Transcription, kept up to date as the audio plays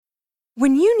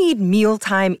When you need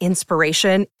mealtime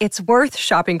inspiration, it's worth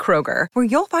shopping Kroger, where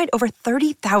you'll find over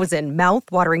 30,000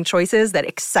 mouth-watering choices that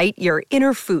excite your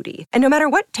inner foodie. And no matter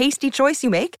what tasty choice you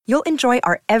make, you'll enjoy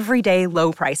our everyday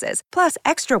low prices, plus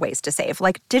extra ways to save,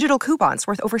 like digital coupons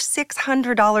worth over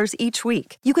 $600 each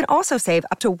week. You can also save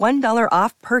up to $1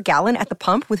 off per gallon at the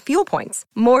pump with fuel points.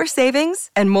 More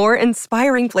savings and more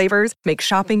inspiring flavors make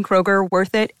shopping Kroger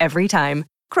worth it every time.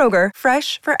 Kroger,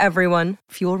 fresh for everyone.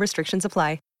 Fuel restrictions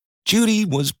apply. Judy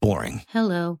was boring.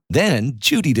 Hello. Then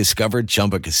Judy discovered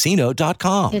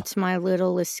ChumbaCasino.com. It's my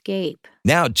little escape.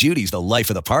 Now Judy's the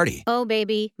life of the party. Oh,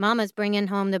 baby, mama's bringing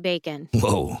home the bacon.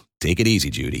 Whoa, take it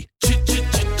easy, Judy.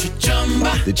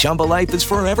 The Chumba life is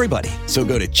for everybody. So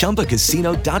go to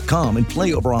ChumbaCasino.com and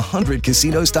play over 100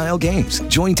 casino-style games.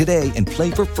 Join today and play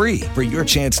for free for your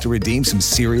chance to redeem some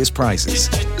serious prizes.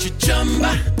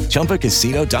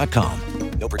 ChumbaCasino.com.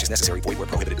 No purchase necessary. Void where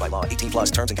prohibited by law. 18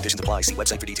 plus terms and conditions apply. See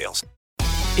website for details.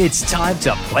 It's time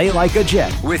to Play Like a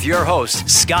Jet with your host,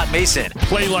 Scott Mason.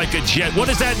 Play like a Jet. What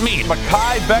does that mean?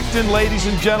 Mekhi Becton, ladies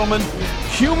and gentlemen.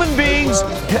 Human beings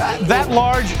that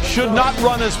large should not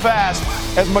run as fast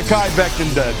as Mekhi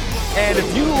Becton did. And if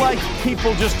you like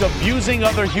people just abusing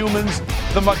other humans,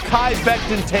 the Mekhi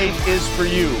Becton tape is for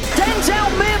you.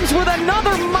 Denzel Mims with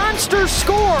another monster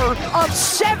score of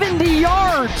 70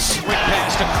 yards. Quick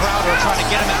pass to Crowder, trying to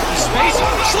get him out of space.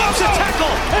 Slips a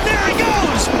tackle, and there he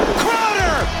goes.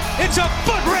 Crowder! It's a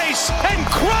foot race, and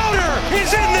Crowder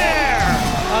is in there.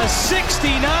 A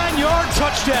 69-yard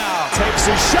touchdown. Takes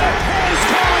a shot. Has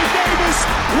Corey Davis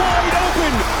wide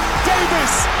open.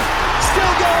 Davis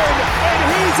still going, and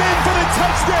he's in for the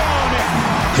touchdown.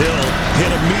 Hill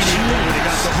hit immediately when he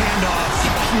got the handoff.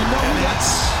 You know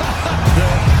that's The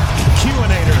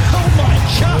Q-inator. oh my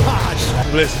gosh.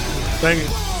 Listen, thank you.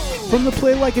 From the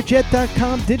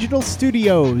PlayLikeAJet.com digital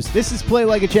studios, this is Play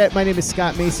Like a Jet. My name is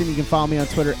Scott Mason. You can follow me on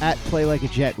Twitter at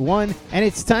PlayLikeAJet1. And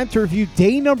it's time to review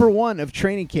day number 1 of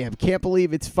training camp. Can't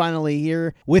believe it's finally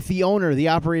here with the owner, the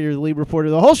operator, the lead reporter,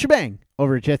 the whole shebang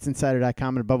over at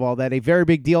JetsInsider.com. And above all that, a very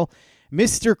big deal,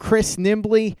 Mr. Chris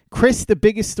Nimbley. Chris, the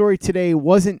biggest story today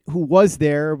wasn't who was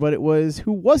there, but it was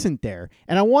who wasn't there.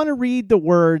 And I want to read the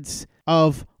words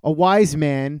of a wise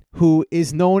man who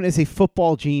is known as a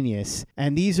football genius.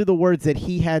 And these are the words that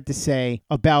he had to say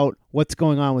about what's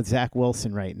going on with Zach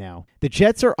Wilson right now. The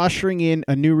Jets are ushering in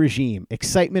a new regime.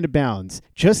 Excitement abounds.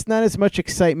 Just not as much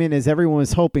excitement as everyone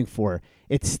was hoping for.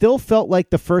 It still felt like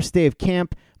the first day of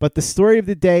camp, but the story of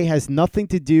the day has nothing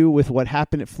to do with what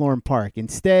happened at Florham Park.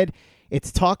 Instead,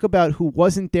 it's talk about who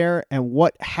wasn't there and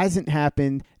what hasn't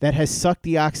happened that has sucked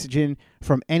the oxygen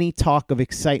from any talk of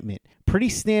excitement. Pretty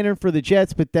standard for the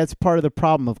Jets, but that's part of the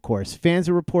problem, of course. Fans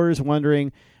and reporters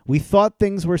wondering, we thought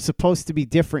things were supposed to be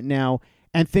different now,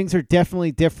 and things are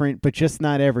definitely different, but just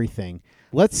not everything.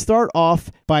 Let's start off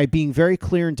by being very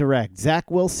clear and direct. Zach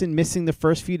Wilson missing the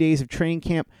first few days of training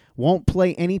camp won't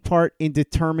play any part in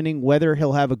determining whether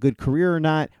he'll have a good career or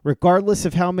not. Regardless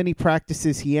of how many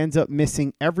practices he ends up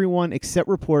missing, everyone except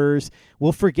reporters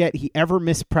will forget he ever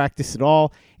missed practice at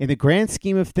all. In the grand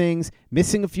scheme of things,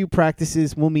 missing a few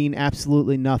practices will mean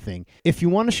absolutely nothing. If you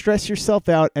want to stress yourself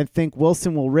out and think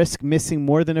Wilson will risk missing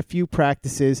more than a few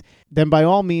practices, then by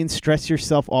all means stress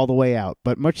yourself all the way out.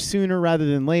 But much sooner rather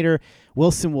than later,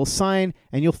 Wilson will sign,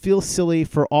 and you'll feel silly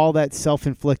for all that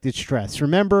self-inflicted stress.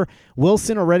 Remember,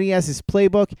 Wilson already has his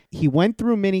playbook. He went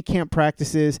through minicamp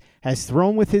practices, has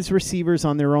thrown with his receivers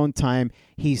on their own time.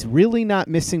 He's really not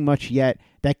missing much yet.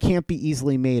 That can't be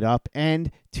easily made up.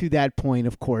 And to that point,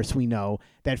 of course, we know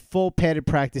that full padded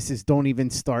practices don't even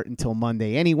start until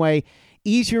Monday anyway.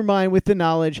 Ease your mind with the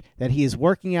knowledge that he is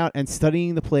working out and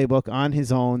studying the playbook on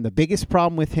his own. The biggest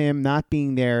problem with him not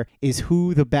being there is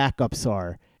who the backups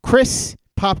are. Chris,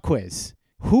 pop quiz.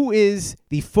 Who is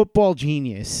the football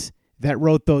genius that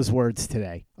wrote those words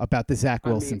today about the Zach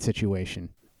Wilson situation?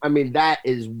 I mean, that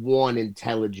is one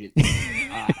intelligent.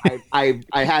 I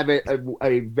have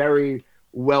a very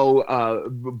well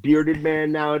bearded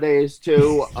man nowadays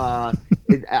too. I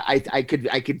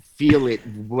could feel it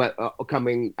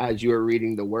coming as you were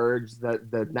reading the words.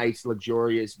 The nice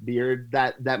luxurious beard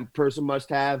that person must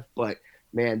have. But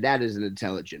man, that is an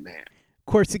intelligent man.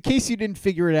 Of course, in case you didn't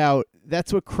figure it out,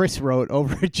 that's what Chris wrote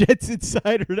over at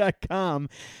JetsInsider.com.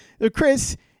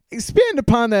 Chris, expand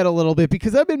upon that a little bit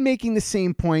because I've been making the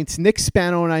same points. Nick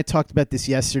Spano and I talked about this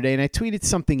yesterday, and I tweeted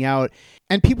something out,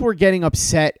 and people were getting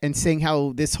upset and saying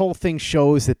how this whole thing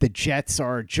shows that the Jets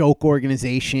are a joke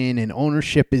organization and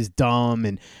ownership is dumb,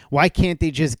 and why can't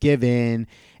they just give in?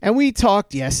 And we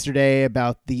talked yesterday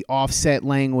about the offset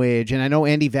language, and I know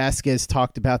Andy Vasquez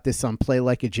talked about this on Play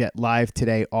Like a Jet Live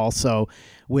today also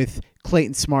with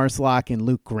Clayton Smarslock and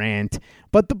Luke Grant.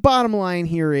 But the bottom line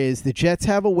here is the Jets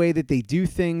have a way that they do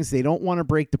things. They don't want to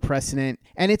break the precedent.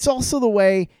 And it's also the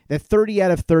way that 30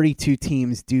 out of 32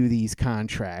 teams do these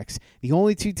contracts. The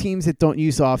only two teams that don't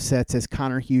use offsets, as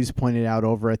Connor Hughes pointed out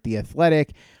over at The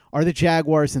Athletic, are the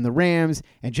Jaguars and the Rams.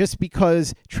 And just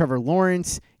because Trevor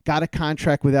Lawrence got a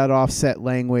contract without offset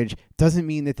language doesn't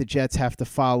mean that the Jets have to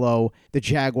follow the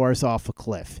Jaguars off a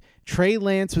cliff. Trey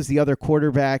Lance was the other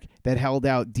quarterback that held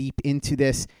out deep into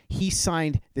this. He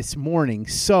signed this morning,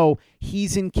 so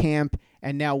he's in camp,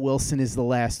 and now Wilson is the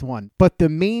last one. But the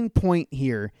main point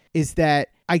here is that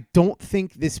I don't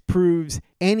think this proves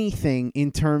anything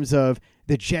in terms of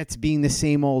the Jets being the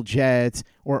same old Jets,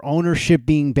 or ownership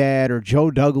being bad, or Joe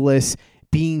Douglas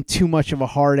being too much of a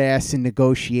hard ass in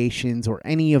negotiations, or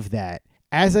any of that.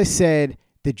 As I said,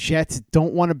 the Jets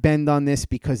don't want to bend on this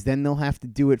because then they'll have to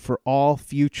do it for all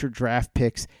future draft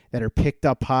picks that are picked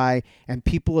up high. And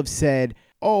people have said,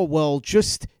 oh, well,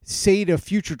 just say to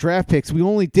future draft picks, we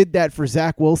only did that for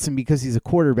Zach Wilson because he's a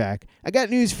quarterback. I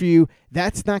got news for you.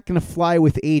 That's not going to fly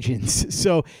with agents.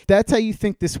 So that's how you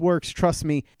think this works. Trust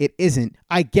me, it isn't.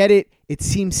 I get it. It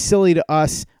seems silly to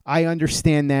us. I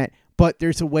understand that. But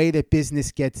there's a way that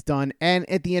business gets done. And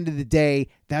at the end of the day,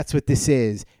 that's what this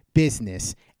is,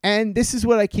 business. And this is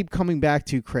what I keep coming back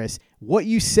to, Chris. What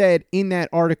you said in that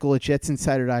article at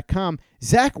jetsinsider.com,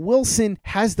 Zach Wilson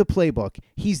has the playbook.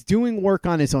 He's doing work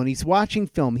on his own. He's watching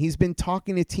film. He's been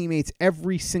talking to teammates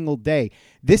every single day.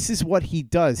 This is what he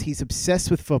does. He's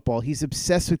obsessed with football. He's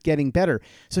obsessed with getting better.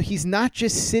 So he's not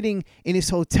just sitting in his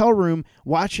hotel room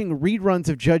watching reruns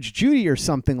of Judge Judy or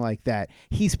something like that.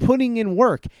 He's putting in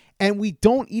work. And we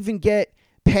don't even get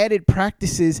padded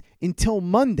practices until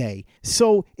Monday.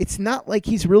 So it's not like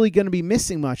he's really going to be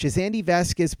missing much. As Andy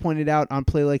Vasquez pointed out on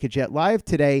Play Like a Jet Live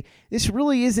today, this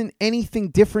really isn't anything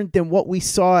different than what we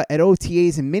saw at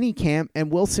OTAs and minicamp,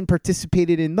 and Wilson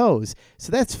participated in those.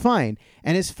 So that's fine.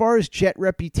 And as far as Jet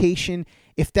reputation,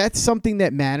 if that's something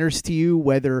that matters to you,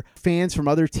 whether fans from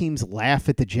other teams laugh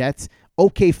at the Jets,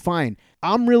 okay, fine.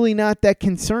 I'm really not that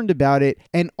concerned about it.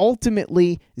 And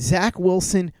ultimately, Zach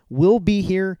Wilson will be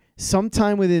here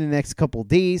sometime within the next couple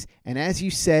days. And as you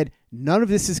said, none of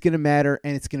this is going to matter,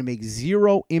 and it's going to make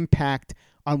zero impact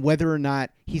on whether or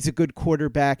not he's a good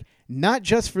quarterback, not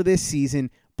just for this season,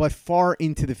 but far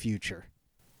into the future.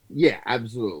 Yeah,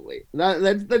 absolutely.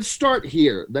 Let's start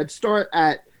here. Let's start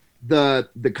at the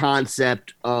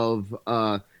concept of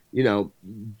them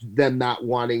not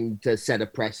wanting to set a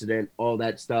precedent, all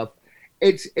that stuff.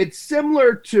 It's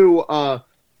similar to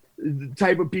the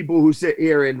type of people who sit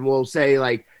here and will say,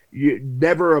 like, you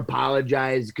never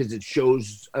apologize because it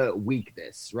shows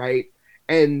weakness, right?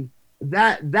 And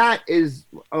that is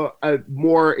a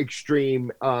more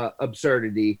extreme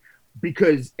absurdity,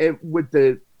 because with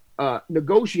the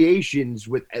negotiations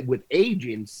with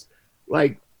agents,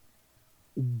 like,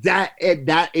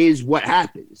 that is what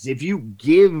happens. If you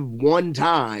give one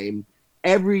time,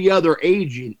 every other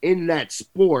agent in that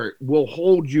sport will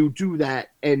hold you to that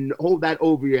and hold that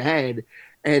over your head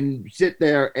and sit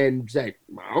there and say,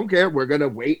 I don't care, we're going to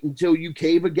wait until you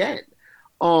cave again.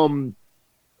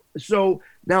 So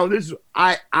now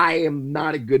I am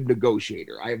not a good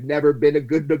negotiator. I have never been a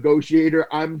good negotiator.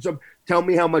 Tell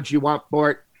me how much you want for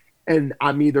it, and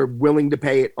I'm either willing to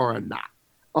pay it or I'm not.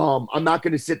 I'm not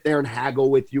going to sit there and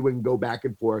haggle with you and go back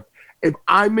and forth. If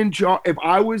I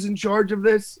was in charge of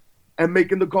this and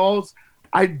making the calls,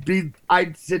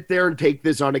 I'd sit there and take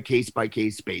this on a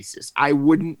case-by-case basis. I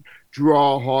wouldn't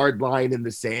draw a hard line in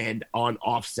the sand on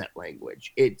offset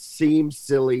language. It seems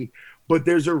silly, but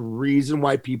there's a reason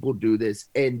why people do this.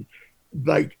 And,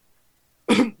 like,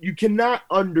 you cannot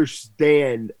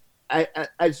understand,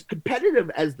 as competitive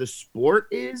as the sport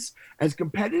is, as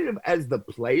competitive as the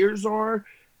players are,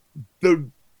 the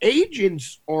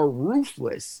agents are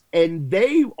ruthless, and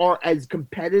they are as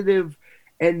competitive,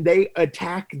 and they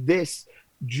attack this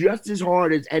just as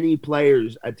hard as any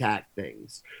players attack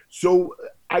things. So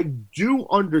I do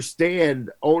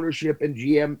understand ownership and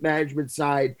GM management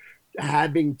side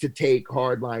having to take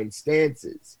hardline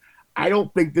stances. I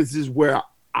don't think this is where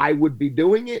I would be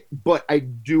doing it, but I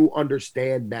do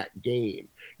understand that game.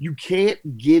 You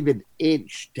can't give an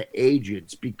inch to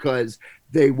agents because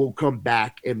they will come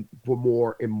back and for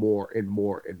more and more and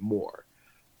more and more.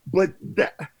 But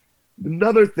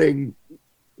another thing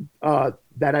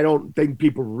that I don't think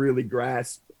people really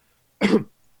grasp,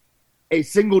 a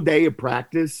single day of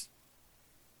practice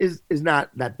is not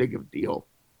that big of a deal.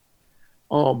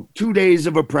 2 days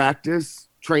of a practice,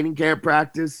 training camp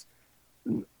practice,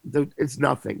 it's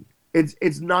nothing.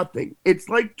 It's nothing. It's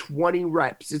like 20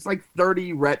 reps. It's like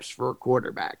 30 reps for a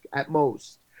quarterback at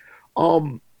most.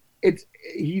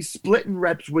 he's splitting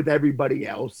reps with everybody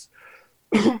else.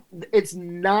 It's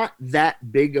not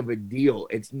that big of a deal.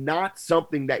 It's not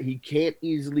something that he can't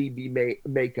easily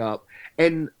make up.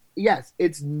 And yes,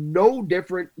 it's no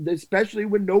different, especially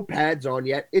with no pads on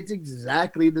yet. It's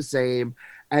exactly the same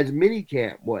as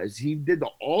minicamp was. He did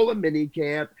all of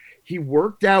minicamp. He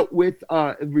worked out with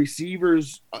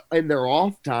receivers in their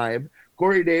off time.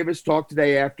 Corey Davis talked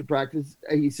today after practice.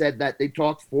 He said that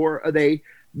they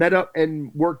met up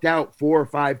and worked out 4 or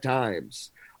 5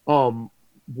 times.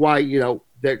 Why,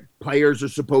 the players are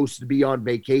supposed to be on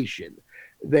vacation.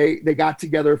 They got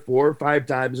together 4 or 5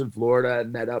 times in Florida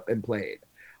and met up and played.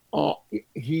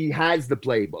 He has the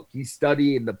playbook. He's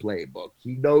studying the playbook.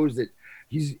 He knows that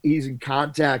he's in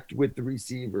contact with the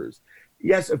receivers.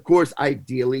 Yes, of course,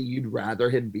 ideally you'd rather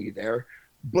him be there,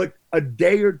 but a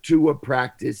day or two of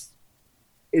practice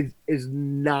is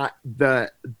not the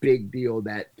big deal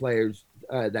that players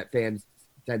that fans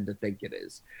tend to think it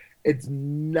is. It's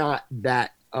not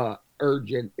that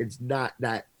urgent. It's not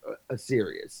that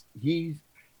serious. He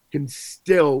can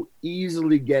still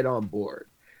easily get on board.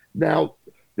 Now,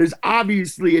 there's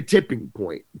obviously a tipping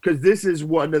point, because this is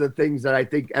one of the things that I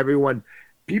think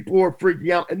people are freaking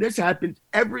out. And this happens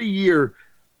every year.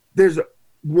 There's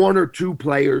 1 or 2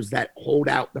 players that hold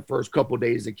out the first couple of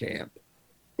days of camp.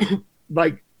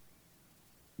 Like,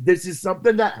 this is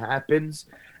something that happens,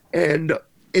 and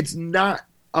it's not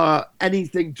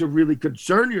anything to really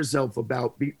concern yourself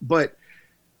about. But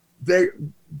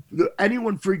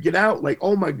anyone freaking out like,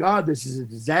 oh my God, this is a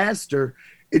disaster.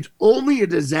 It's only a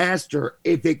disaster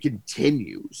if it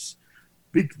continues.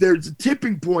 There's a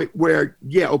tipping point where,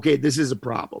 yeah, okay, this is a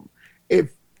problem.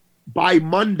 If by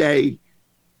Monday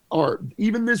or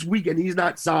even this weekend he's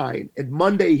not signed and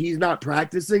Monday he's not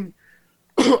practicing,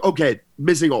 okay,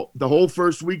 missing the whole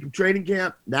first week of training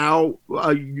camp. Now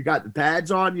you got the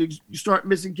pads on, you start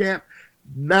missing camp.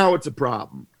 Now it's a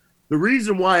problem. The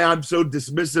reason why I'm so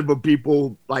dismissive of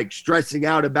people like stressing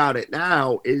out about it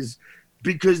now is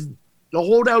because the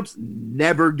holdouts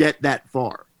never get that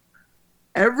far.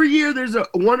 Every year there's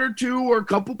 1 or 2 or a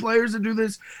couple players that do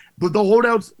this, but the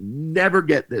holdouts never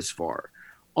get this far.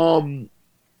 At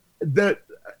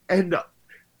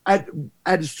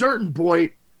a certain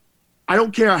point, I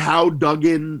don't care how dug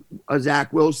in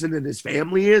Zach Wilson and his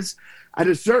family is. At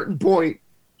a certain point,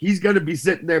 he's going to be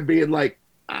sitting there being like,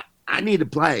 I need to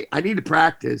play. I need to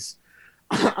practice.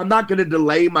 I'm not going to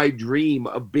delay my dream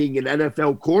of being an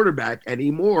NFL quarterback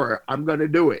anymore. I'm going to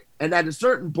do it. And at a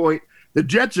certain point, the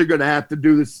Jets are going to have to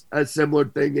do a similar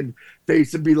thing and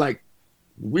face and be like,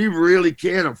 we really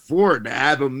can't afford to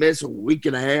have him miss a week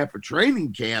and a half of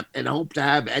training camp and hope to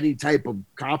have any type of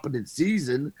competent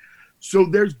season. So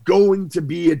there's going to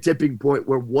be a tipping point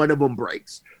where one of them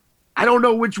breaks. I don't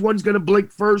know which one's going to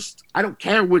blink first. I don't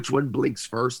care which one blinks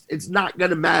first. It's not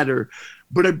going to matter,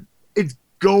 but they're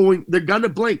going to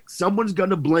blink. Someone's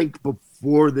going to blink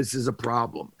before this is a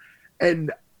problem.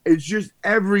 And it's just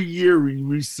every year we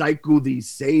recycle these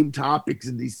same topics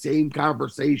and these same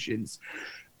conversations.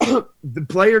 The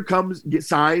player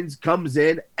signs, comes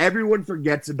in, everyone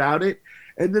forgets about it.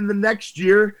 And then the next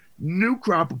year, new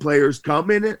crop of players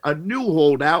come in, a new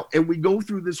holdout, and we go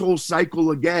through this whole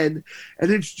cycle again.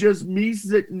 And it's just me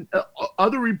sitting,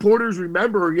 other reporters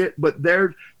remembering it, but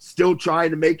they're still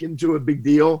trying to make it into a big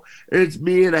deal. And it's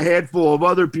me and a handful of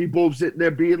other people sitting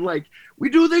there being like, we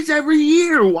do this every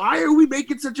year. Why are we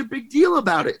making such a big deal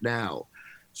about it now?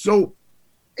 So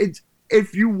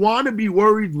if you want to be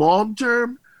worried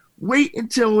long-term, wait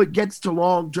until it gets to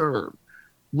long-term.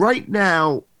 Right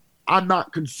now, I'm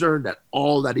not concerned at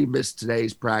all that he missed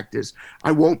today's practice.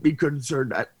 I won't be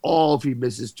concerned at all if he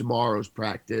misses tomorrow's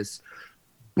practice.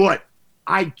 But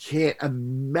I can't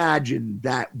imagine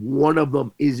that one of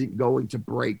them isn't going to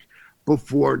break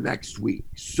before next week.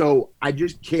 So I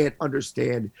just can't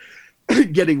understand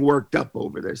getting worked up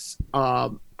over this.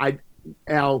 I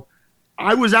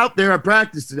was out there at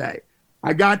practice today.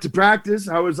 I got to practice.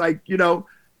 I was like,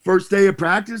 first day of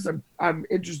practice, I'm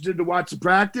interested to watch the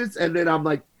practice. And then I'm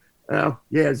like, oh,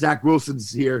 yeah, Zach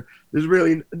Wilson's here.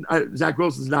 Zach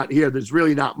Wilson's not here. There's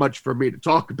really not much for me to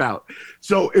talk about.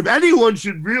 So if anyone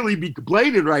should really be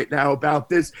complaining right now about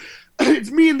this,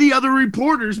 it's me and the other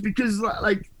reporters, because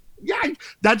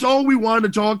that's all we want to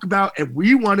talk about. And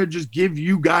we want to just give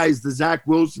you guys the Zach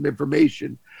Wilson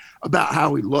information about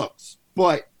how he looks.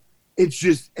 But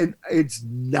it's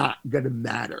not going to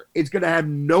matter. It's going to have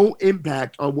no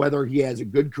impact on whether he has a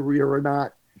good career or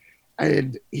not.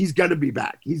 And he's going to be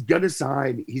back. He's going to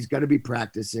sign. He's going to be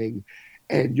practicing.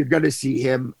 And you're going to see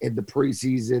him in the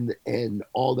preseason and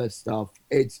all that stuff.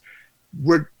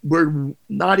 we're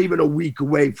not even a week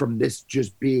away from this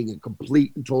just being a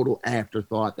complete and total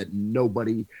afterthought that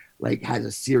nobody like has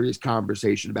a serious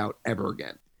conversation about ever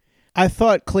again. I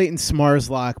thought Clayton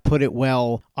Smarslock put it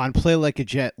well on Play Like a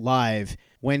Jet Live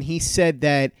when he said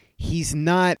that he's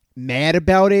not mad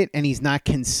about it and he's not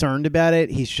concerned about it.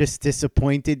 He's just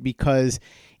disappointed because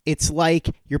it's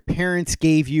like your parents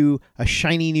gave you a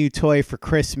shiny new toy for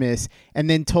Christmas and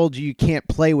then told you can't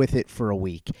play with it for a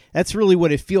week. That's really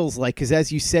what it feels like because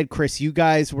as you said, Chris, you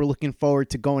guys were looking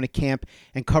forward to going to camp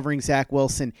and covering Zach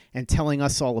Wilson and telling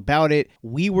us all about it.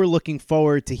 We were looking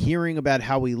forward to hearing about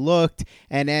how he looked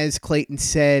and as Clayton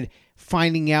said,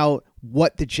 finding out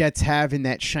what the Jets have in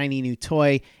that shiny new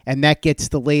toy, and that gets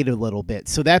delayed a little bit.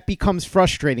 So that becomes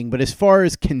frustrating. But as far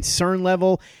as concern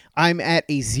level, I'm at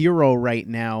a 0 right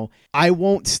now. I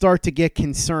won't start to get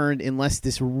concerned unless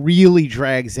this really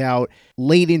drags out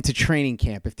late into training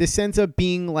camp. If this ends up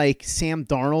being like Sam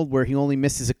Darnold, where he only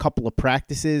misses a couple of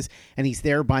practices and he's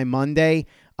there by Monday,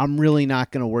 I'm really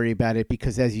not going to worry about it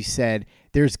because, as you said,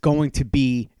 there's going to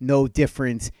be no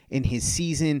difference in his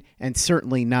season and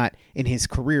certainly not in his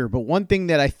career. But one thing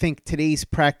that I think today's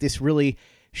practice really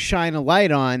shine a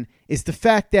light on is the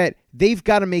fact that they've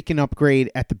got to make an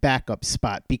upgrade at the backup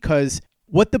spot because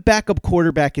what the backup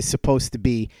quarterback is supposed to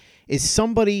be is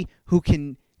somebody who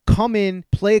can come in,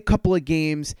 play a couple of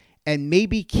games, and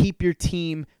maybe keep your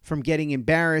team from getting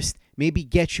embarrassed, maybe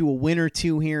get you a win or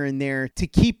two here and there to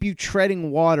keep you treading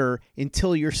water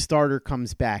until your starter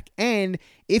comes back. And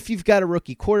if you've got a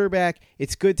rookie quarterback,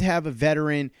 it's good to have a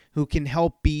veteran who can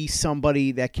help be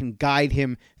somebody that can guide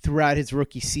him throughout his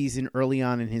rookie season early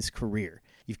on in his career.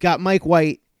 You've got Mike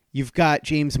White, you've got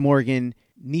James Morgan.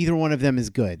 Neither one of them is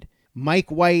good.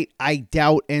 Mike White, I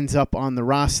doubt ends up on the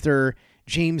roster.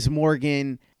 James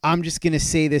Morgan, I'm just going to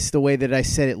say this the way that I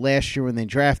said it last year when they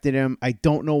drafted him. I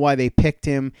don't know why they picked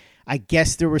him. I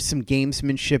guess there was some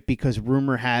gamesmanship because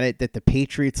rumor had it that the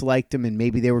Patriots liked him and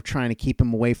maybe they were trying to keep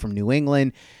him away from New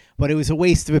England. But it was a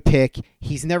waste of a pick.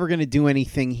 He's never going to do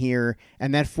anything here.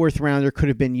 And that fourth rounder could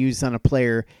have been used on a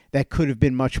player that could have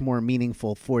been much more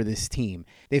meaningful for this team.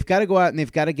 They've got to go out and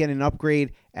they've got to get an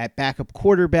upgrade at backup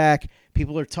quarterback.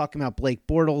 People are talking about Blake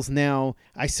Bortles now.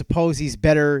 I suppose he's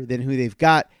better than who they've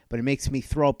got, but it makes me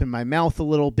throw up in my mouth a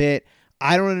little bit.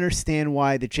 I don't understand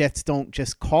why the Jets don't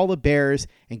just call the Bears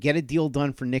and get a deal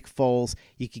done for Nick Foles.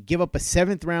 You could give up a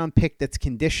 7th-round pick that's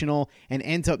conditional and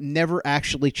ends up never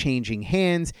actually changing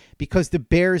hands because the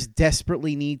Bears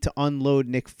desperately need to unload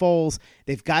Nick Foles.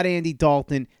 They've got Andy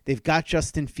Dalton. They've got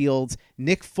Justin Fields.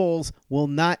 Nick Foles will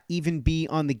not even be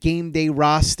on the game day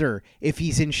roster if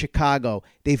he's in Chicago.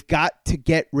 They've got to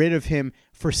get rid of him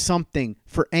for something,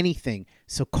 for anything.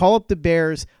 So call up the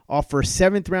Bears, offer a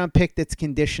 7th-round pick that's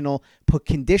conditional, put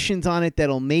conditions on it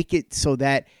that'll make it so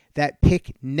that that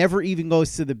pick never even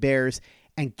goes to the Bears,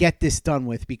 and get this done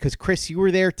with. Because, Chris, you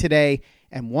were there today,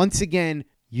 and once again,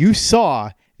 you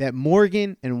saw that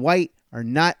Morgan and White are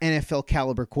not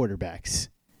NFL-caliber quarterbacks.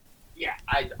 Yeah,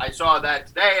 I saw that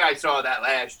today. I saw that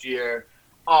last year.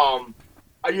 I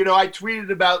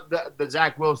tweeted about the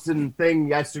Zach Wilson thing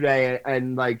yesterday,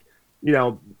 and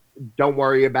don't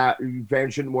worry about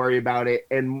fans shouldn't worry about it.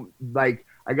 And I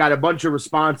got a bunch of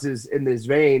responses in this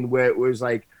vein where it was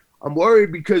like, I'm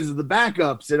worried because of the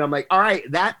backups. And I'm like, all right,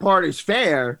 that part is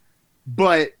fair,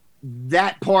 but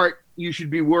that part you should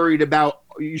be worried about.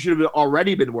 You should have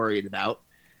already been worried about,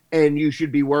 and you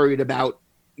should be worried about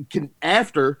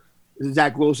after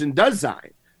Zach Wilson does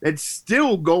sign. It's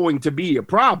still going to be a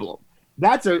problem.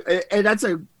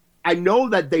 I know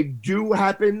that they do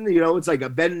happen, it's like a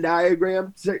Venn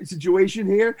diagram situation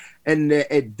here, and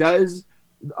it does,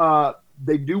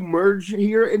 they do merge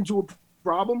here into a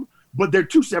problem, but they're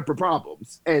two separate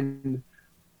problems. And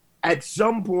at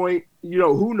some point,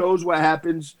 who knows what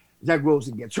happens? Zach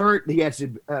Wilson gets hurt. He has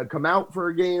to come out for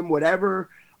a game, whatever.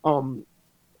 You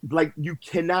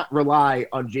cannot rely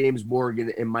on James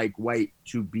Morgan and Mike White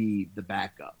to be the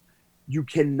backup. You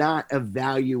cannot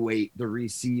evaluate the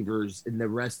receivers and the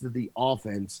rest of the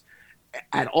offense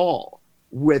at all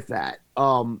with that.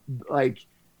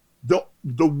 The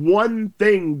one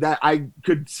thing that I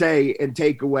could say and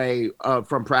take away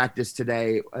from practice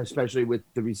today, especially with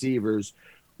the receivers,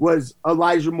 was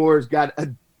Elijah Moore's got a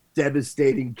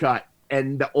devastating cut.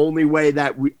 And the only way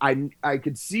that I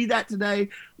could see that today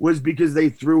was because they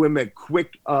threw him a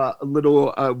quick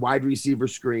little wide receiver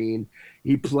screen.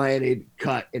 He planted,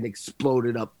 cut, and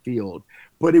exploded upfield.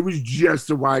 But it was just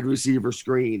a wide receiver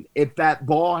screen. If that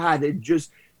ball had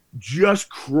just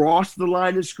crossed the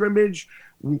line of scrimmage,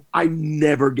 I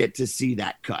never get to see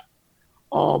that cut.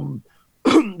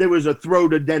 there was a throw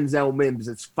to Denzel Mims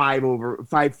that's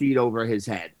 5 feet over his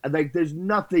head. Like, there's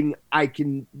nothing I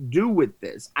can do with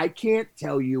this. I can't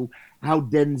tell you how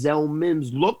Denzel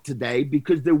Mims looked today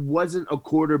because there wasn't a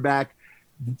quarterback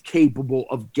capable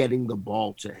of getting the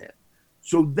ball to him.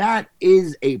 So that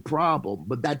is a problem,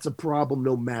 but that's a problem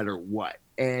no matter what.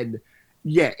 And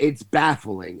yeah, it's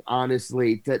baffling,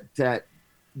 honestly, that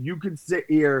you could sit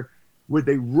here with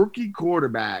a rookie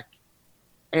quarterback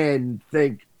and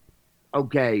think,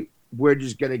 okay, we're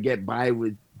just going to get by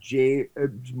with James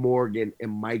Morgan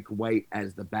and Mike White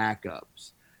as the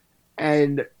backups.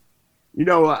 And, you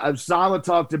know, Saleh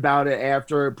talked about it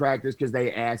after practice because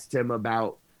they asked him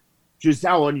about just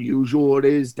how unusual it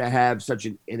is to have such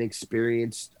an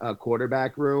inexperienced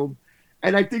quarterback room.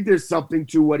 And I think there's something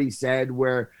to what he said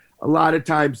where a lot of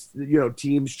times, you know,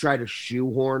 teams try to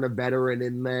shoehorn a veteran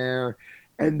in there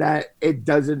and that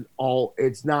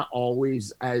it's not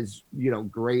always as, you know,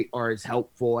 great or as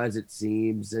helpful as it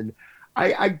seems. And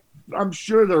I'm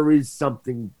sure there is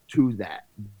something to that,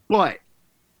 but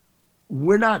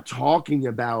we're not talking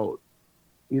about,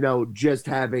 you know, just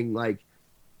having like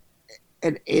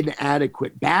an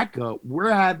inadequate backup.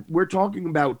 We're talking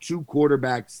about two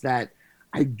quarterbacks that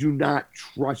I do not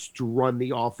trust to run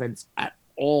the offense at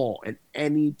all in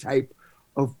any type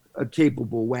of a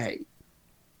capable way.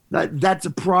 That's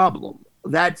a problem.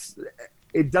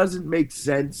 It doesn't make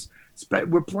sense.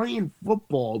 We're playing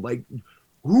football. Like,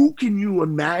 who can you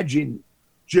imagine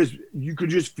you could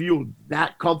just feel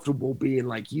that comfortable being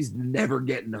like, he's never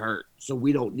getting hurt, so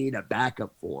we don't need a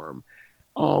backup for him.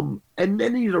 And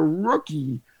then he's a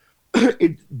rookie.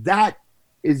 That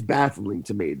is baffling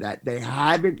to me that they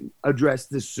haven't addressed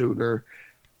this sooner.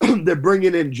 They're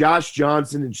bringing in Josh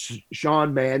Johnson and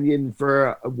Sean Mannion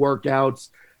for workouts.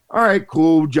 All right,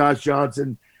 cool, Josh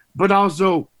Johnson. But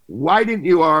also, why didn't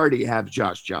you already have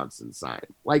Josh Johnson sign?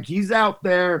 Like, he's out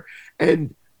there,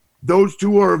 and those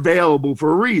two are available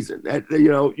for a reason.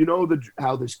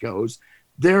 How this goes.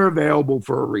 They're available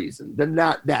for a reason. They're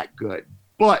not that good.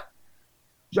 But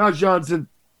Josh Johnson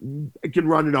can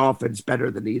run an offense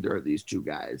better than either of these two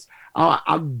guys. I'll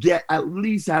at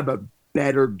least have a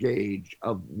better gauge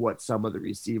of what some of the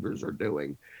receivers are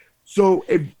doing. So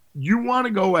if you want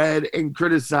to go ahead and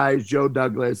criticize Joe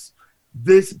Douglas,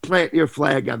 plant your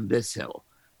flag on this hill.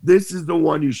 This is the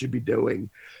one you should be doing.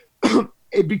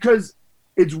 Because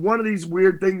it's one of these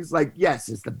weird things like, yes,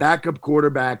 it's the backup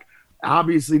quarterback,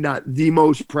 obviously not the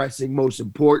most pressing, most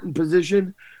important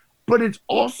position, but it's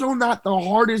also not the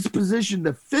hardest position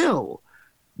to fill.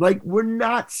 Like, we're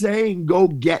not saying go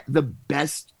get the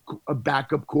best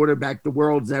backup quarterback the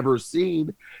world's ever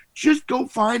seen. Just go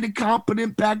find a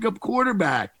competent backup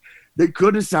quarterback. They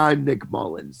could have signed Nick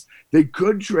Mullins. They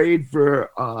could trade for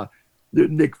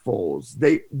Nick Foles.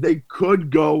 They could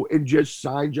go and just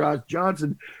sign Josh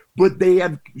Johnson, but they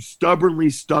have stubbornly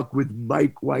stuck with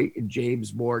Mike White and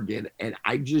James Morgan, and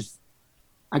I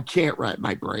can't wrap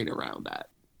my brain around that.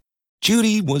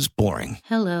 Judy was boring.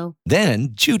 Hello. Then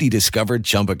Judy discovered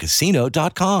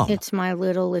ChumbaCasino.com. It's my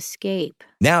little escape.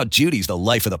 Now Judy's the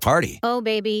life of the party. Oh,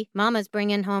 baby, mama's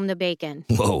bringing home the bacon.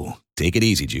 Whoa, take it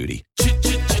easy, Judy.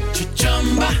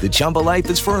 The Chumba life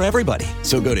is for everybody.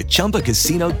 So go to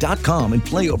ChumbaCasino.com and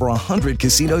play over 100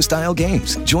 casino-style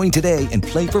games. Join today and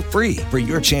play for free for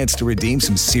your chance to redeem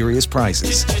some serious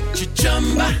prizes.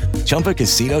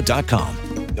 ChumbaCasino.com.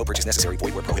 No purchase necessary.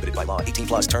 Void where prohibited by law.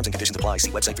 18+ terms and conditions apply.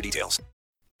 See website for details.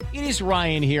 It is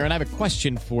Ryan here, and I have a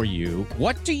question for you.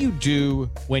 What do you do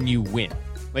when you win?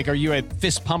 Like, are you a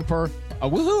fist pumper, a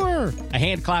woohooer, a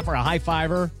hand clapper, a high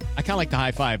fiver? I kind of like the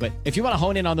high five, but if you want to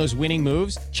hone in on those winning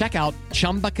moves, check out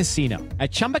Chumba Casino.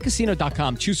 At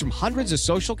ChumbaCasino.com, choose from hundreds of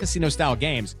social casino-style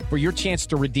games for your chance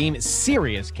to redeem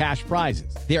serious cash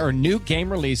prizes. There are new game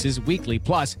releases weekly,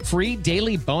 plus free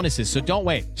daily bonuses. So don't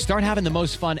wait. Start having the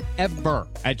most fun ever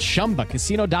at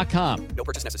ChumbaCasino.com. No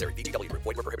purchase necessary. VGW. Void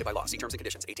where prohibited by law. See terms and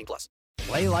conditions. 18+.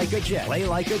 Play like a Jet. Play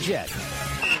like a Jet.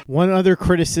 One other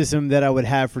criticism that I would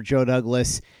have for Joe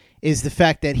Douglas is the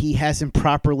fact that he hasn't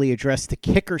properly addressed the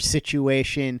kicker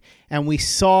situation, and we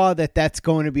saw that that's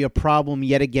going to be a problem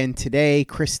yet again today.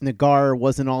 Chris Nagar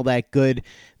wasn't all that good,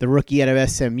 the rookie out of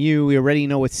SMU. We already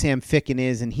know what Sam Ficken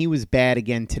is, and he was bad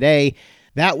again today.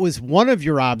 That was one of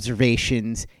your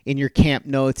observations in your camp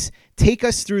notes. Take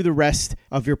us through the rest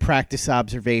of your practice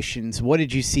observations. What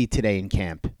did you see today in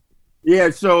camp?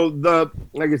 Yeah, so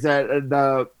like I said,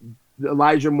 the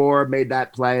Elijah Moore made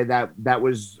that play. That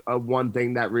was one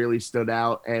thing that really stood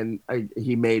out, and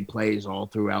he made plays all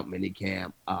throughout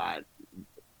minicamp.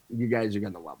 You guys are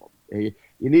going to love him.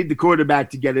 You need the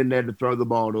quarterback to get in there to throw the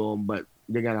ball to him, but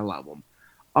you're going to love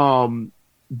him.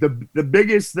 The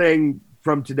biggest thing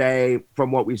from today,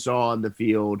 from what we saw on the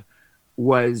field,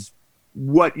 was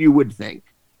what you would think.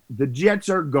 The Jets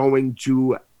are going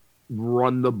to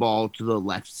run the ball to the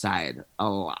left side a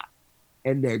lot,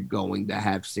 and they're going to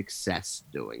have success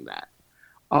doing that.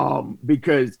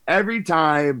 Because every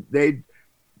time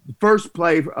first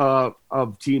play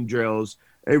of team drills,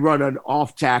 they run an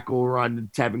off tackle run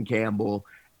to Tevin Campbell,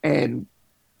 and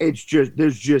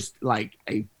there's just like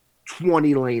a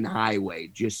 20-lane highway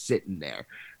just sitting there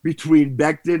between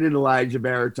Becton and Elijah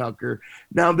Vera-Tucker.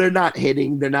 Now they're not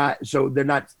hitting, they're not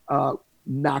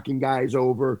knocking guys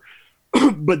over,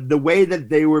 but the way that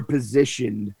they were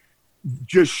positioned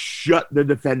just shut the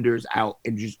defenders out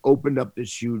and just opened up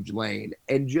this huge lane.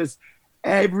 And just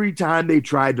every time they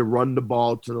tried to run the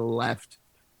ball to the left,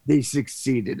 they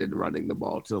succeeded in running the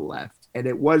ball to the left. And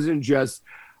it wasn't just,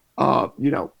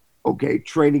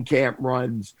 training camp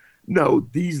runs. No,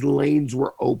 these lanes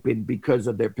were open because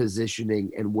of their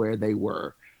positioning and where they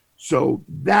were. So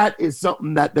that is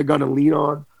something that they're going to lean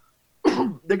on.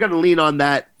 They're going to lean on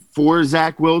that for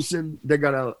Zach Wilson. They're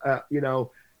going to,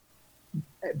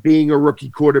 being a rookie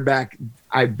quarterback,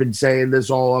 I've been saying this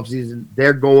all offseason,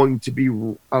 they're going to be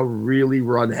a really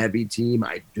run-heavy team.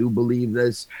 I do believe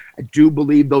this. I do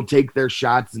believe they'll take their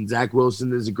shots, and Zach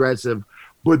Wilson is aggressive,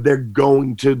 but they're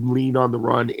going to lean on the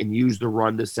run and use the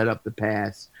run to set up the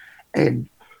pass. And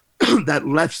that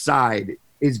left side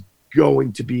is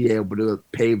going to be able to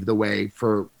pave the way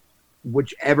for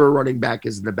whichever running back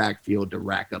is in the backfield to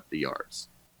rack up the yards.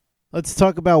 Let's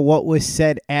talk about what was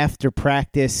said after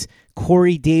practice.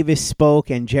 Corey Davis spoke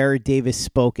and Jarrad Davis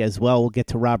spoke as well. We'll get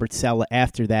to Robert Saleh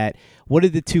after that. What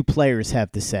did the two players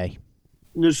have to say?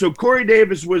 So Corey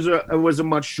Davis was a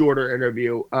much shorter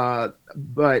interview,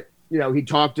 but he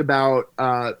talked about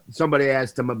somebody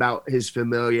asked him about his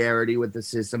familiarity with the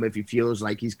system, if he feels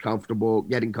like he's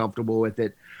getting comfortable with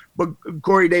it. But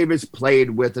Corey Davis played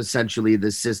with essentially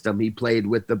the system. He played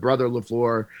with the brother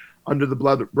LaFleur, under the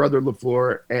brother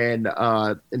LaFleur, and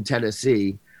in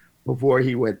Tennessee before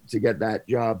he went to get that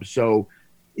job. So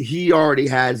he already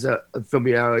has a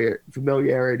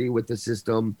familiarity with the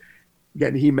system.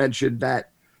 Again, he mentioned that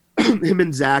him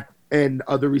and Zach and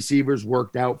other receivers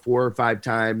worked out 4 or 5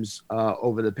 times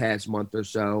over the past month or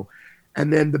so.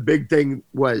 And then the big thing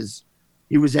was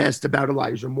he was asked about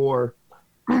Elijah Moore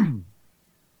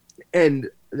and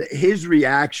his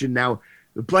reaction. Now,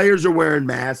 the players are wearing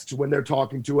masks when they're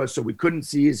talking to us, so we couldn't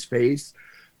see his face.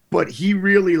 But he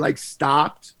really,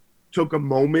 stopped, took a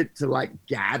moment to,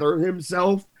 gather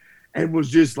himself, and was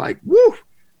just like, woo,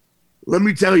 let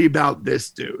me tell you about this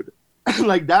dude.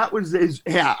 That was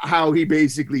how he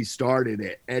basically started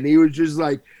it. And he was just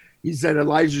he said,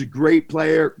 Elijah's a great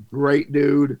player, great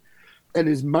dude. And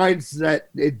his mindset,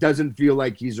 it doesn't feel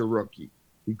like he's a rookie.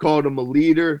 He called him a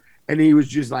leader, and he was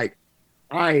just like,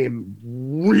 I am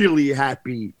really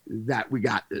happy that we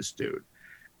got this dude.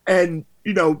 And,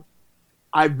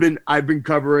 I've been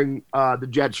covering the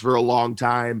Jets for a long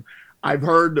time. I've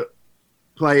heard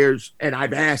players, and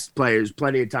I've asked players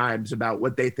plenty of times about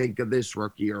what they think of this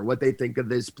rookie or what they think of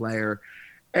this player.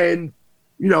 And,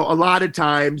 a lot of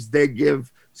times they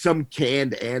give some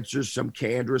canned answers, some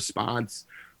canned response.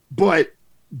 But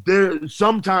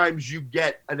sometimes you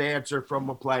get an answer from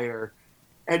a player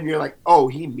and you're like, oh,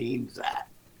 he means that.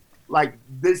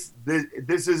 This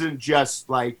isn't just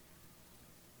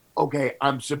okay,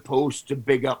 I'm supposed to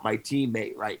big up my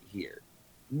teammate right here.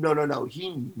 No.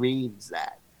 He means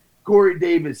that. Corey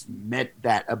Davis meant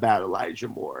that about Elijah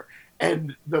Moore.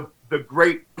 And the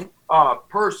great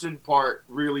person part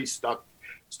really stuck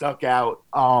out.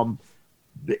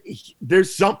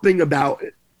 There's something about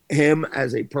him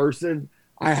as a person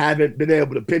I haven't been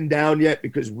able to pin down yet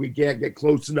because we can't get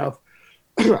close enough.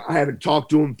 I haven't talked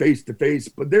to him face to face,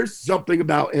 but there's something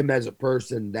about him as a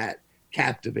person that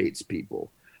captivates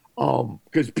people.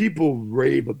 Because people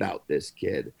rave about this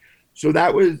kid. So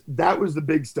that was the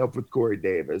big stuff with Corey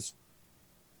Davis.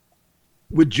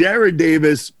 With Jarrad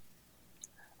Davis,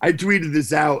 I tweeted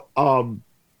this out. I'll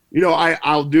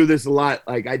do this a lot.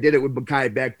 I did it with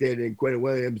Mekhi Becton and Quinn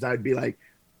Williams. I'd be like,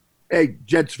 hey,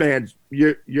 Jets fans,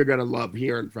 you're gonna love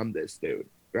hearing from this dude,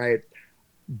 right?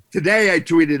 Today I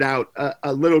tweeted out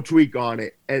a little tweak on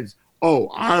it as,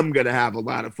 I'm gonna have a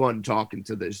lot of fun talking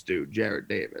to this dude, Jarrad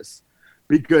Davis,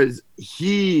 because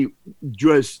he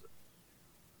just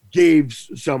gave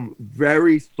some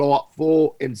very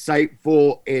thoughtful,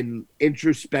 insightful, and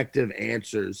introspective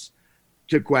answers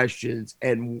to questions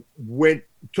and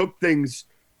took things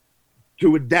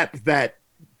to a depth that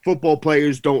football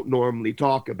players don't normally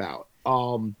talk about.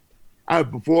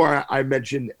 Before I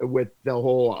mentioned with the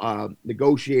whole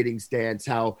negotiating stance,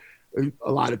 how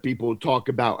a lot of people talk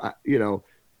about,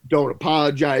 don't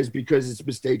apologize because it's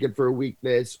mistaken for a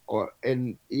weakness.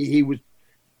 And he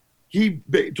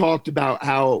talked about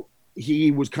how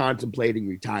he was contemplating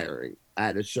retiring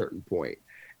at a certain point.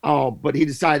 But he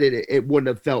decided it wouldn't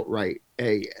have felt right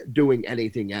doing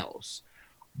anything else.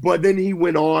 But then he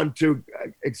went on to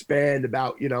expand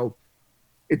about,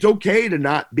 it's okay to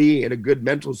not be in a good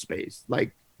mental space.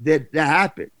 Like that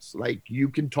happens. Like you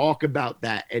can talk about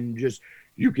that and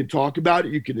you can talk about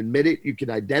it. You can admit it. You can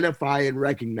identify and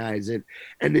recognize it.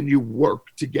 And then you work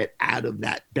to get out of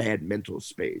that bad mental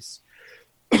space.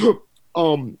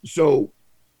 So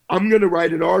I'm going to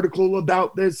write an article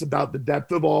about this, about the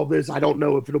depth of all this. I don't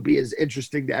know if it'll be as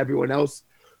interesting to everyone else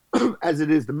as it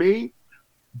is to me,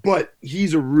 but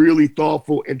he's a really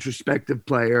thoughtful, introspective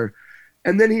player.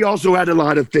 And then he also had a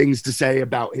lot of things to say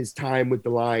about his time with the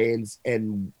Lions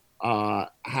and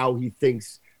how he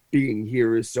thinks being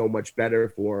here is so much better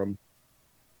for him.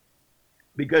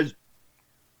 Because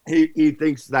he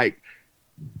thinks like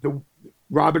the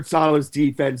Robert Saleh's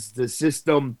defense, the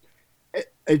system,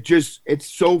 it's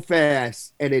so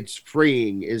fast and it's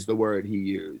freeing is the word he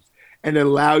used. And it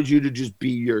allows you to just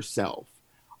be yourself.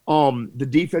 The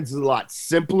defense is a lot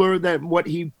simpler than what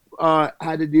he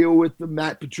had to deal with the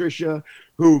Matt Patricia,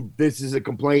 who this is a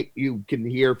complaint you can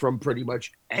hear from pretty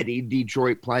much any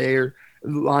Detroit player,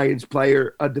 Lions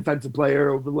player, a defensive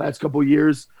player over the last couple of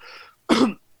years.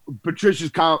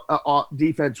 Patricia's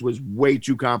defense was way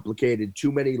too complicated,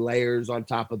 too many layers on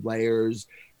top of layers.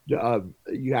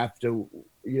 You have to,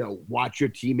 watch your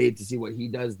teammate to see what he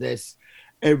does this.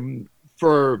 And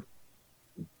for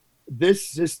this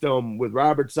system with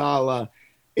Robert Saleh,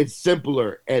 it's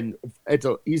simpler. And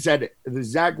he said the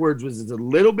exact words was, it's a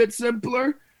little bit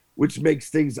simpler, which makes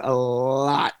things a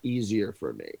lot easier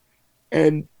for me.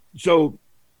 And so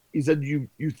he said, you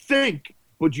think,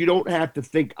 but you don't have to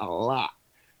think a lot.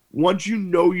 Once you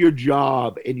know your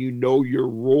job and you know your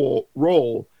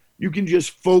role, you can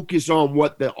just focus on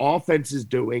what the offense is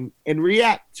doing and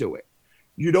react to it.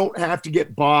 You don't have to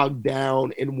get bogged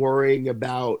down in worrying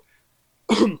about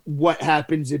what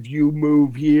happens if you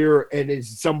move here and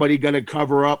is somebody going to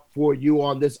cover up for you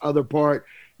on this other part.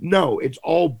 No, it's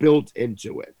all built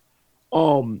into it.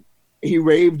 He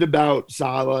raved about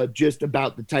Saleh, just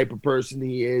about the type of person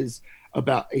he is,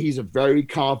 he's a very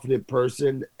confident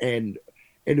person and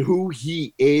who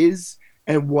he is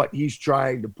and what he's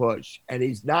trying to push. And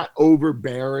he's not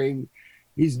overbearing.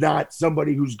 He's not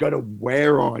somebody who's going to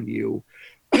wear on you.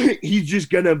 He's just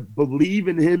going to believe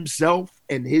in himself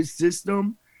and his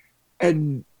system,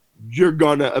 and you're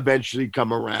going to eventually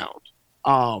come around,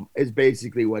 is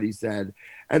basically what he said.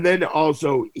 And then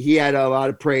also he had a lot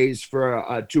of praise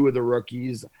for two of the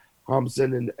rookies,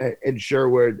 Thompson and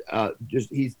Sherwood.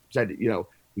 He said,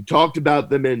 he talked about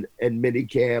them in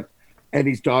minicamp, and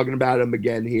he's talking about them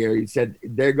again here. He said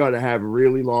they're going to have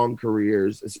really long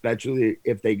careers, especially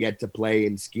if they get to play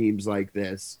in schemes like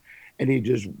this. And he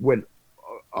just went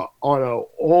on a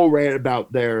whole rant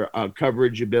about their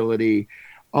coverage ability,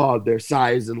 their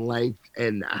size and length,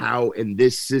 and how in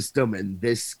this system and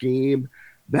this scheme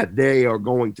that they are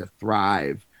going to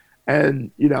thrive.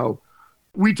 And,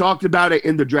 we talked about it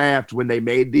in the draft when they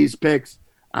made these picks.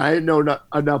 I didn't know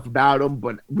enough about them,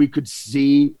 but we could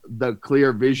see the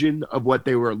clear vision of what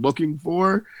they were looking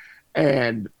for.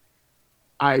 And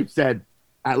I said,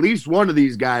 at least one of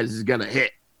these guys is going to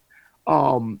hit.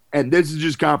 And this is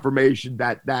just confirmation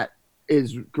that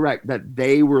is correct, that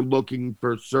they were looking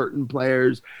for certain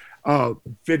players,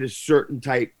 fit a certain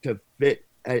type to fit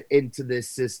into this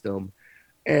system.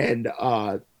 And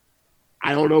I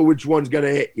don't know which one's going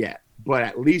to hit yet, but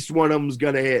at least one of them's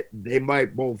going to hit. They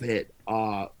might both hit.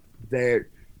 I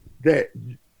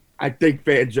think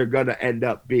fans are going to end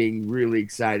up being really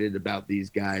excited about these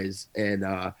guys and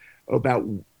about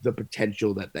the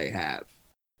potential that they have.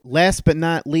 Last but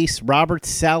not least, Robert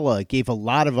Saleh gave a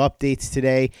lot of updates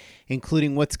today,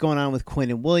 including what's going on with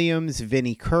Quinnen Williams,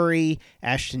 Vinny Curry,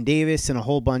 Ashton Davis, and a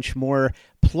whole bunch more.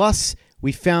 Plus,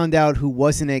 we found out who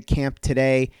wasn't at camp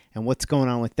today and what's going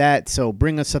on with that. So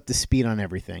bring us up to speed on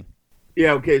everything.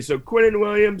 Yeah, okay. So Quinnen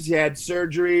Williams, he had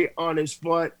surgery on his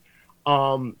foot.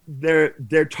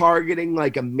 They're targeting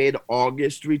like a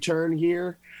mid-August return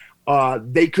here.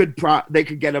 They could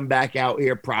get him back out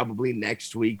here probably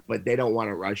next week, but they don't want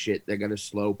to rush it. They're going to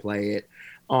slow play it.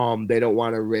 They don't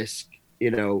want to risk,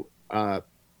 getting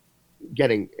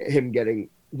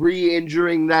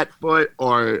re-injuring that foot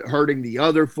or hurting the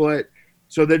other foot.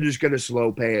 So they're just going to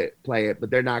slow play it, but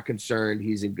they're not concerned.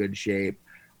 He's in good shape.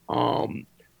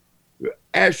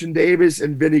 Ashton Davis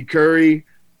and Vinny Curry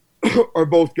are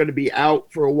both going to be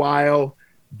out for a while.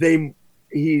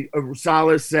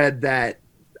 Saleh said that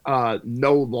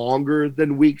no longer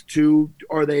than week 2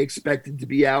 are they expected to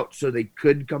be out, so they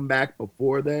could come back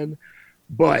before then.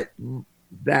 But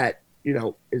that,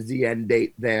 is the end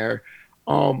date there.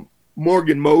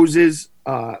 Morgan Moses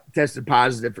tested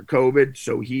positive for COVID,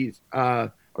 so he's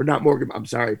or not Morgan, I'm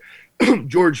sorry.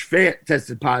 George Fant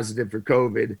tested positive for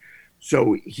COVID,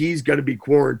 so he's going to be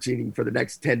quarantining for the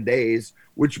next 10 days,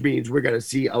 which means we're going to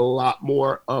see a lot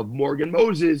more of Morgan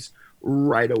Moses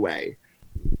right away.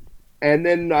 And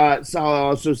then Saleh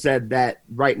also said that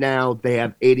right now they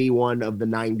have 81 of the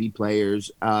 90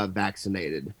 players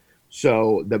vaccinated.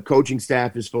 So the coaching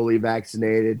staff is fully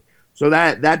vaccinated. So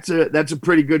that's a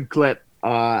pretty good clip.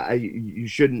 You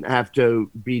shouldn't have to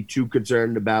be too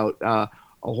concerned about a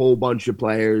whole bunch of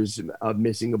players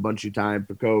missing a bunch of time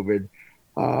for COVID.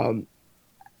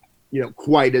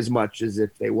 Quite as much as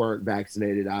if they weren't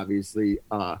vaccinated, obviously.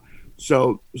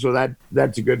 So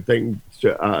that's a good thing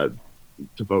to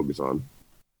focus on.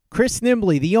 Chris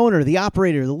Nimbley, the owner, the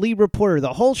operator, the lead reporter,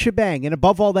 the whole shebang, and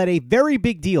above all that, a very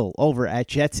big deal over at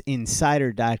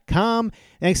JetsInsider.com.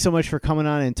 Thanks so much for coming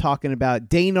on and talking about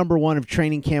day number 1 of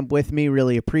training camp with me.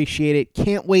 Really appreciate it.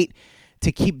 Can't wait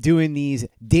to keep doing these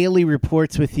daily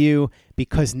reports with you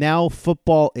because now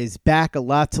football is back. A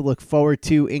lot to look forward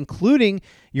to, including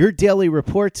your daily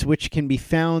reports, which can be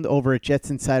found over at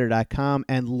JetsInsider.com,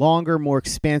 and longer, more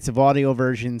expansive audio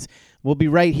versions will be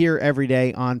right here every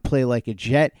day on Play Like a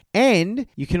Jet. And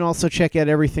you can also check out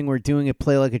everything we're doing at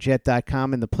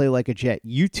PlayLikeAJet.com and the Play Like a Jet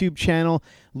YouTube channel.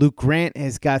 Luke Grant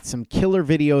has got some killer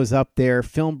videos up there,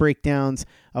 film breakdowns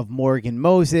of Morgan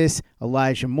Moses,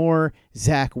 Elijah Moore,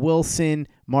 Zach Wilson,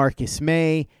 Marcus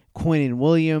May, Quinnen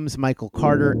Williams, Michael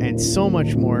Carter, and so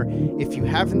much more. If you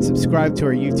haven't subscribed to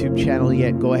our YouTube channel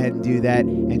yet, go ahead and do that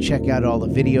and check out all the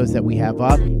videos that we have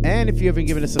up. And if you haven't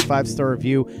given us a 5-star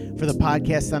review for the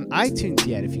podcast on iTunes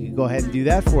yet, if you could go ahead and do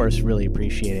that for us, really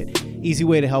appreciate it. Easy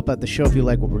way to help out the show if you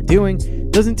like what we're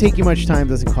doing. Doesn't take you much time,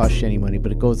 doesn't cost you any money,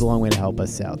 but it goes a long way to help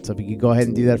us out. So if you could go ahead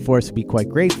and do that for us, we'd be quite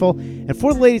grateful. And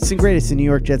for the latest and greatest in New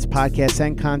York Jets podcasts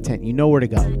and content, you know where to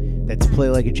go. That's Play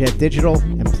Like a Jet Digital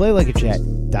and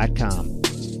PlayLikeAJet.com.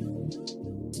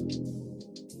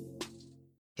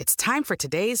 It's time for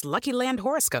today's Lucky Land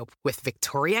horoscope with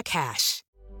Victoria Cash.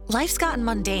 Life's gotten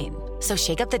mundane, so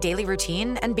shake up the daily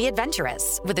routine and be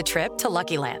adventurous with a trip to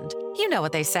Lucky Land. You know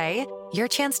what they say, your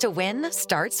chance to win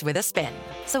starts with a spin.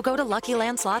 So go to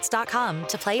LuckyLandSlots.com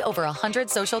to play over 100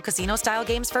 social casino-style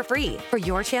games for free for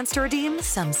your chance to redeem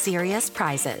some serious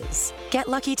prizes. Get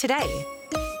lucky today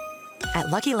at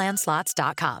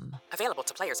LuckyLandSlots.com. Available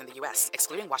to players in the U.S.,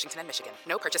 excluding Washington and Michigan.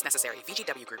 No purchase necessary.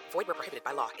 VGW Group. Void where prohibited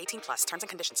by law. 18+. Terms and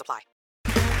conditions apply.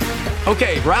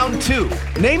 Okay, round 2.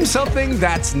 Name something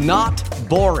that's not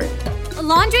boring. A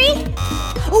laundry?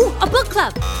 Ooh, a book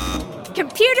club.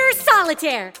 Computer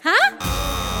solitaire, huh?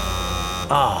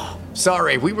 Ah,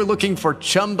 sorry. We were looking for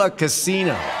Chumba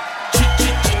Casino.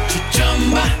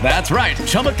 That's right.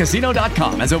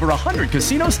 ChumbaCasino.com has over 100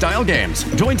 casino-style games.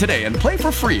 Join today and play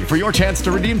for free for your chance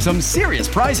to redeem some serious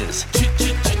prizes.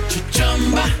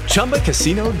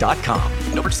 ChumbaCasino.com.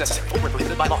 No purchase necessary. Void where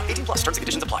prohibited by law. 18+. Terms and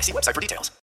conditions apply. See website for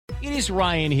details. It is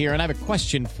Ryan here, and I have a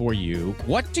question for you.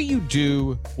 What do you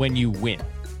do when you win?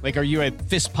 Like, are you a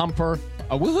fist pumper,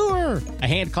 a woohooer, a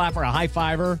hand clapper, a high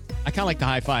fiver? I kind of like the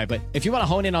high five, but if you want to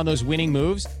hone in on those winning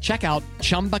moves, check out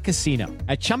Chumba Casino.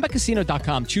 At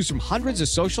ChumbaCasino.com, choose from hundreds of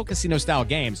social casino-style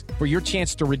games for your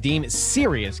chance to redeem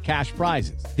serious cash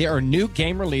prizes. There are new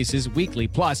game releases weekly,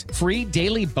 plus free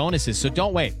daily bonuses, so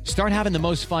don't wait. Start having the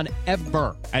most fun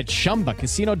ever at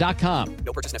ChumbaCasino.com.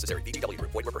 No purchase necessary. VGW Group.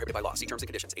 Void where prohibited by law. See terms and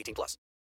conditions. 18+.